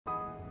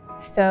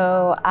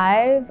So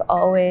I've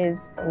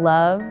always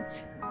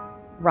loved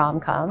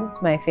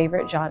rom-coms, my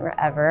favorite genre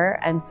ever.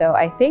 And so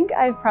I think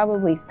I've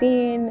probably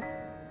seen,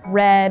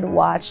 read,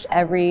 watched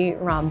every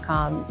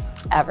rom-com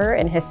ever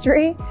in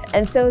history.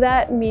 And so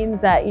that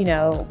means that, you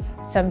know,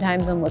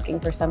 sometimes I'm looking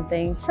for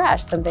something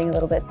fresh, something a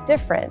little bit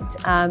different.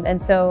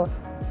 And so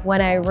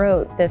when I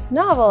wrote this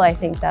novel, I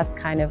think that's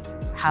kind of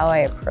how I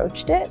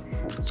approached it,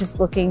 just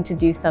looking to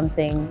do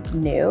something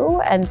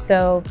new. And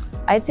so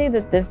I'd say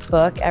that this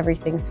book,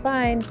 Everything's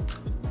Fine,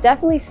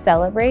 definitely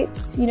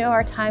celebrates, you know,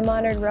 our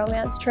time-honored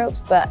romance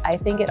tropes, but I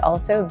think it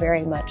also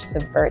very much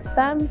subverts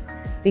them,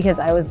 because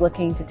I was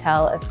looking to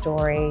tell a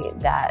story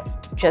that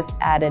just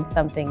added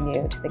something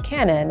new to the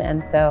canon,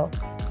 and so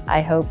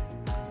I hope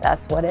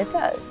that's what it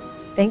does.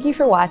 Thank you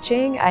for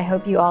watching. I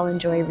hope you all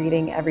enjoy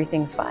reading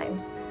Everything's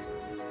Fine.